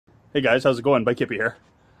Hey guys, how's it going? Bike Hippie here.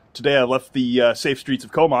 Today I left the safe streets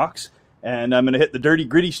of Comox, and I'm going to hit the dirty,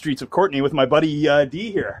 gritty streets of Courtenay with my buddy D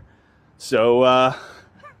here. So,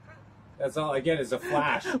 that's all I get is a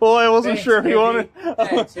flash. Well, I wasn't sure if you wanted...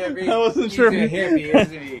 Thanks, hippie. I wasn't sure if He's a hippie,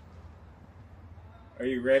 isn't he? Are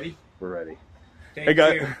you ready? We're ready. Hey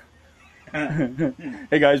guys.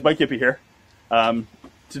 Hey guys, Bike Hippie here.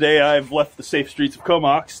 Today I've left the safe streets of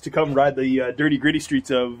Comox to come ride the dirty, gritty streets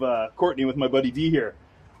of Courtenay with my buddy D here.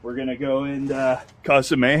 We're going to go and cause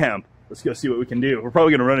some mayhem. Let's go see what we can do. We're probably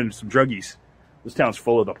going to run into some druggies. This town's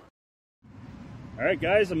full of them. All right,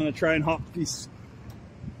 guys, I'm going to try and hop these.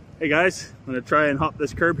 Hey, guys, I'm going to try and hop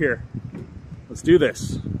this curb here. Let's do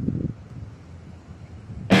this.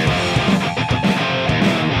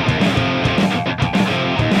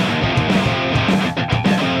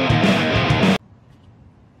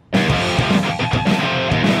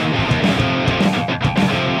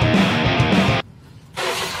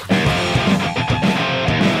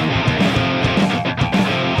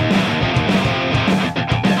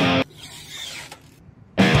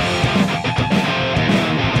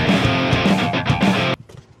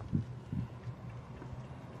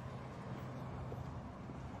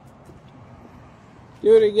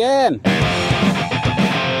 Do it again.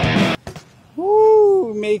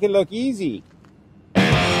 Woo, make it look easy.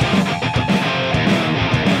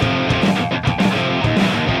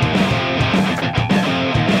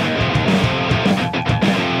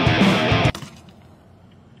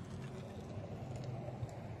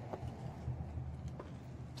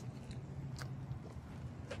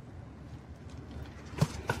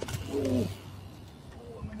 I'm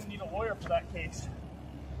going to need a lawyer for that case.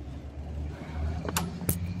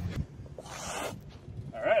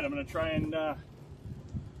 All right, I'm going to try and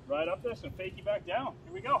ride up this and fake you back down.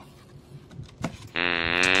 Here we go.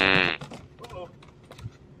 Uh-oh.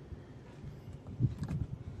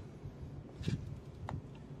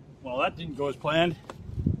 Well, that didn't go as planned.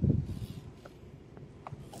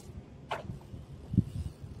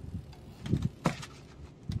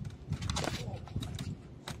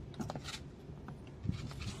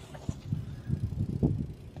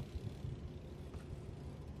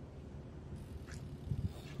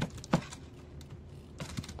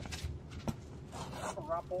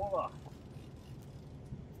 Rapola.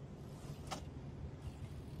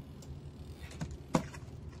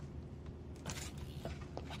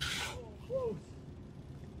 Oh, close.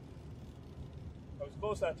 I was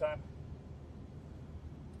close that time.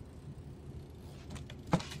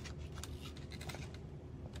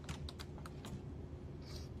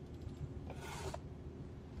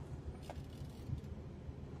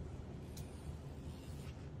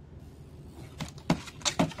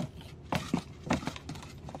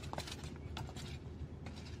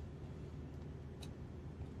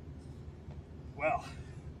 Well,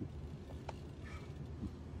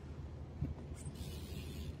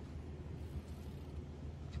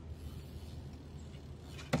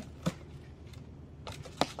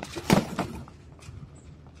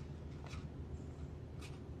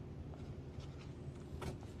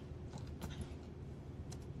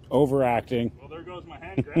 Overacting. well, there goes my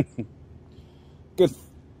hand grip.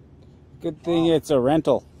 Good thing it's a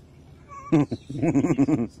rental.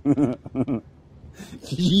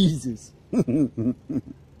 Jesus.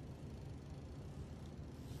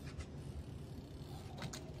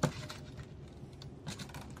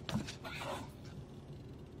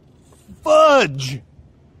 Fudge!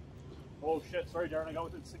 Oh shit, sorry Darren, I got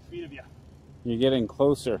within 6 feet of you. You're getting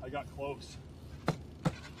closer. I got close.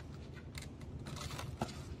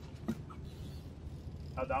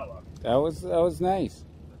 How'd that look? That was nice.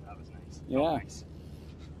 That was nice. Yeah. Oh, nice.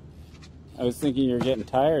 I was thinking you were getting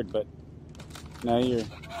tired, but now you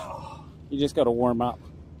just got to warm up.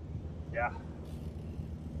 Yeah.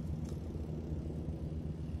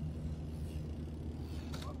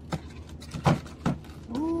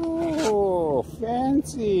 Oh,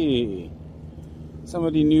 fancy.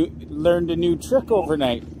 Somebody learned a new trick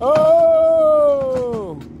overnight.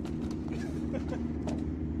 Oh!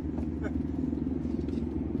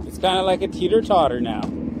 It's kind of like a teeter-totter now.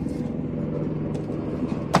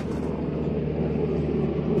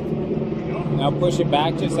 Now push it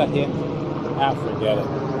back just a hit. Ah, forget it.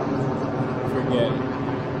 Forget it.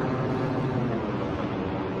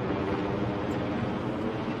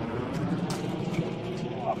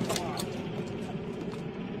 Oh, come on.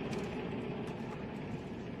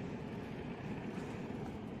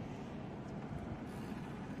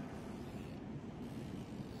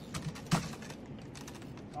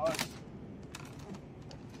 Oh, it's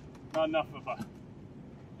not enough of a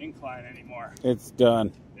incline anymore. It's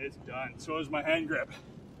done. It's done. So is my hand grip.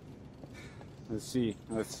 Let's see.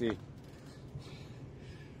 Let's see.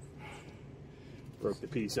 Broke the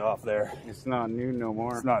piece off there. It's not new no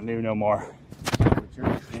more. It's not new no more.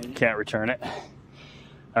 Return it. Can't return it.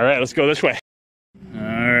 All right, let's go this way. All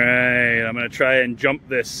right, I'm gonna try and jump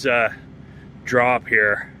this drop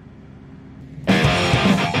here.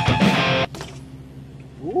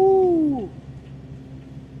 Woo!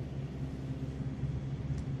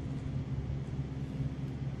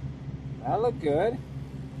 That looked good.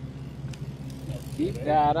 Keep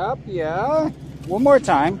that up, yeah. One more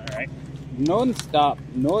time. All right. No stop.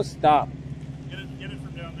 No stop. Get it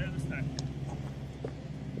from down there this time.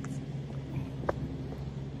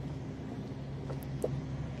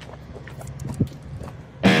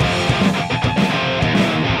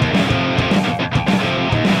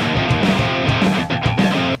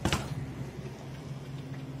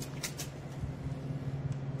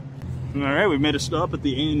 All right, we've made a stop at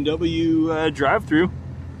the A&W drive-thru.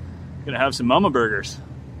 Gonna have some mama burgers.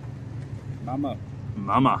 Mama.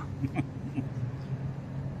 Mama.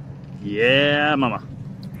 Yeah, mama.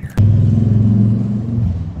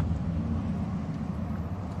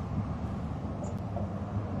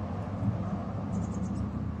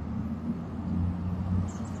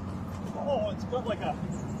 Oh, it's got like a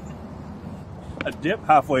dip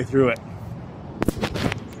halfway through it.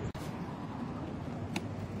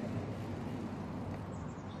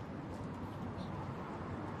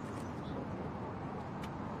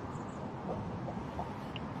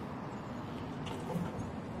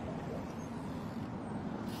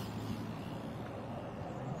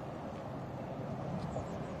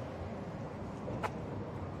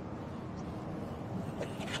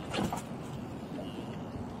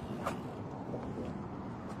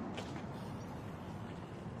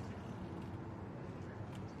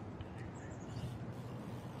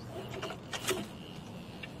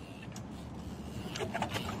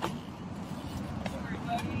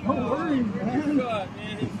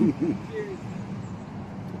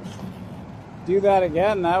 Do that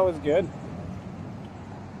again. That was good.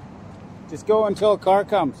 Just go until a car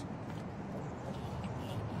comes.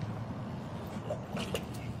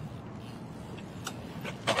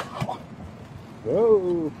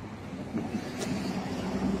 Whoa.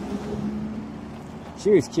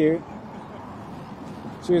 She was cute.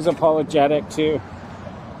 She was apologetic too.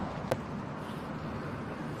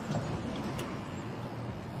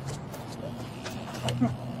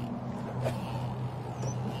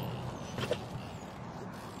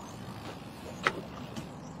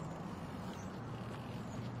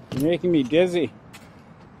 You're making me dizzy.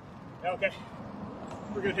 Yeah, okay.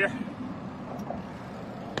 We're good here.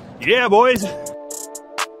 Yeah, boys.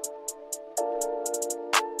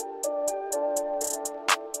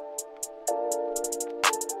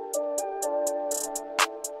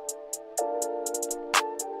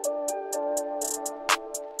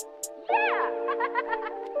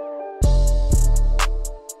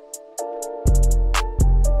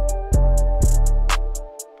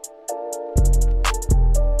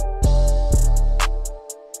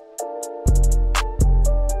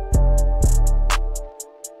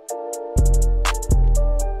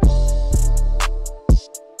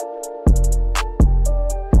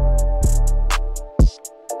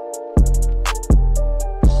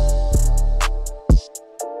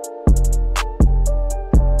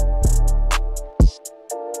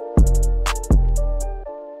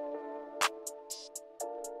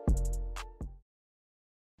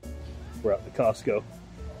 We're at the Costco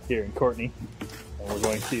here in Courtenay, and we're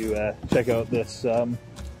going to check out this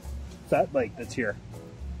fat bike that's here.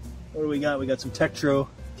 What do we got? We got some Tektro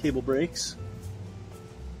cable brakes.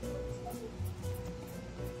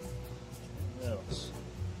 What else?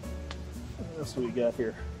 What else do we got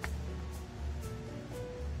here?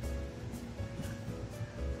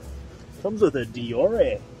 Comes with a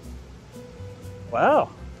Diore.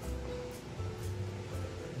 Wow.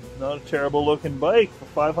 Not a terrible looking bike for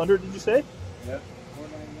 500, did you say? Yep.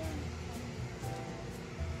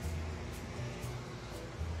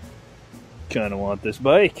 Kind of want this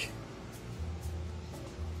bike.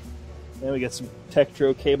 Then we got some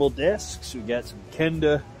Tektro cable discs. We got some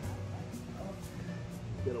Kenda.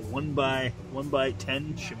 We got a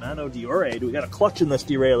 1x10 Shimano Diore. Do we got a clutch in this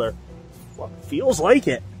derailleur? Well, feels like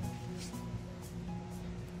it.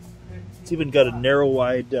 It's even got a narrow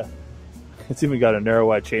wide. It's even got a narrow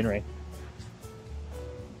wide chainring.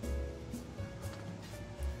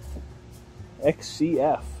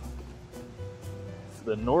 XCF.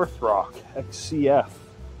 The North Rock XCF.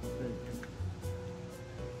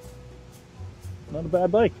 Not a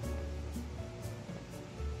bad bike.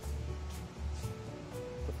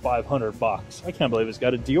 For $500. I can't believe it's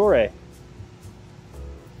got a Diore.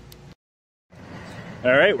 All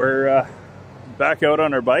right, we're back out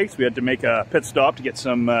on our bikes. We had to make a pit stop to get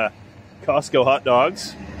some Costco hot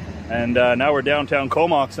dogs. And now we're downtown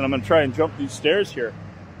Comox, and I'm going to try and jump these stairs here.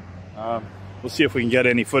 We'll see if we can get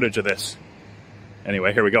any footage of this.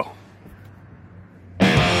 Anyway, here we go.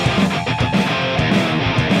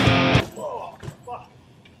 Oh, fuck.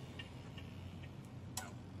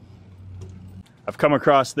 I've come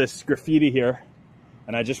across this graffiti here,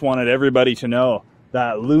 and I just wanted everybody to know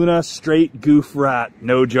that Luna straight goof rat,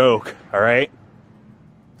 no joke, all right?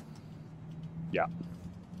 Yeah.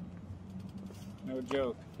 No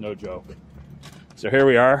joke. No joke. So here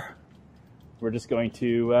we are. We're just going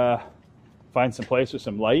to find some place with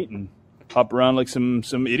some light and hop around like some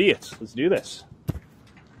idiots. Let's do this.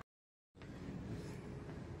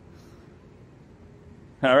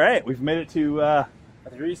 All right, we've made it to A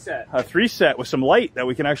 3-set. a 3-set with some light that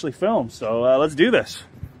we can actually film. So let's do this.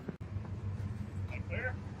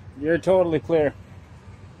 Clear? You're totally clear.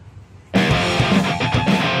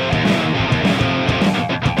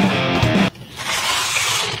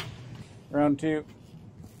 Round 2.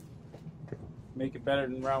 Make it better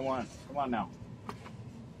than round 1. Come on now.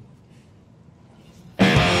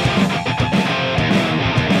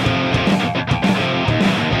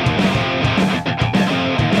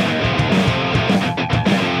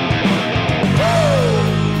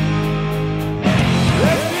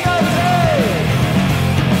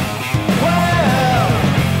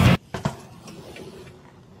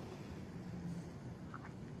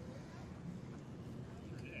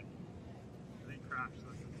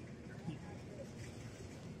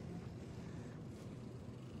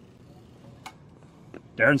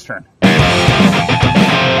 Darren's turn.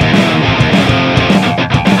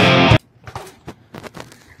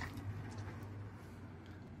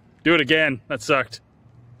 Do it again. That sucked.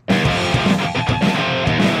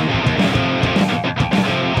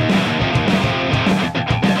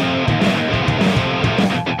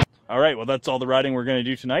 All right, well, that's all the riding we're going to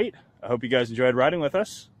do tonight. I hope you guys enjoyed riding with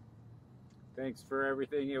us. Thanks for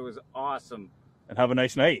everything. It was awesome. And have a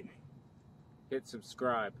nice night. Hit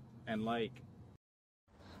subscribe and like.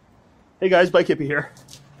 Hey guys, Bike Hippie here.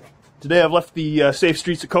 Today I've left the safe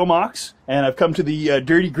streets of Comox, and I've come to the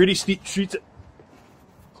dirty, gritty streets.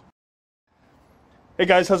 Hey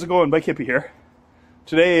guys, how's it going? Bike Hippie here.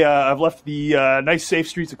 Today I've left the nice, safe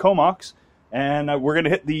streets of Comox, and we're going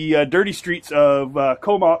to hit the dirty streets of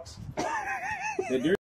Comox.